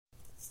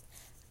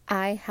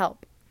I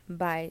Help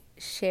by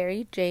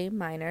Sherry J.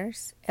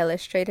 Miners,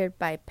 illustrated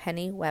by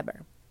Penny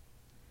Weber.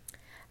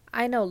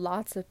 I know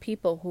lots of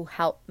people who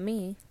help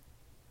me.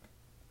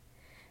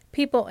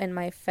 People in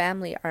my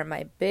family are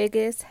my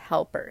biggest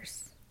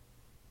helpers.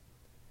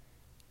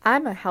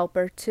 I'm a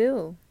helper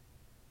too.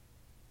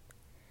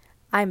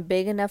 I'm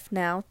big enough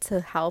now to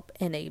help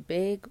in a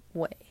big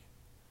way.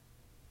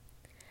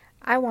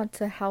 I want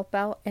to help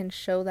out and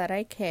show that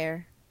I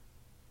care.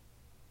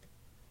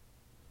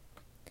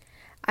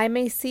 I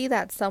may see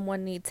that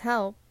someone needs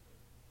help.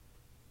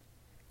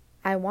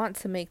 I want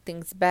to make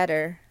things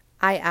better.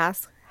 I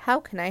ask, how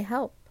can I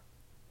help?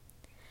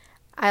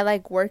 I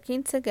like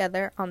working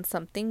together on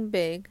something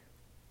big.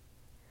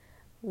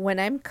 When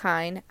I'm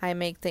kind, I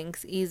make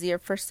things easier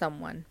for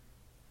someone.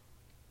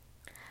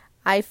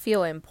 I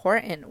feel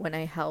important when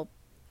I help.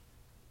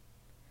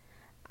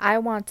 I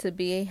want to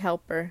be a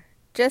helper,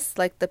 just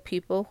like the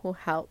people who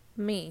help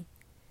me.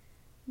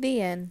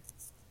 The end.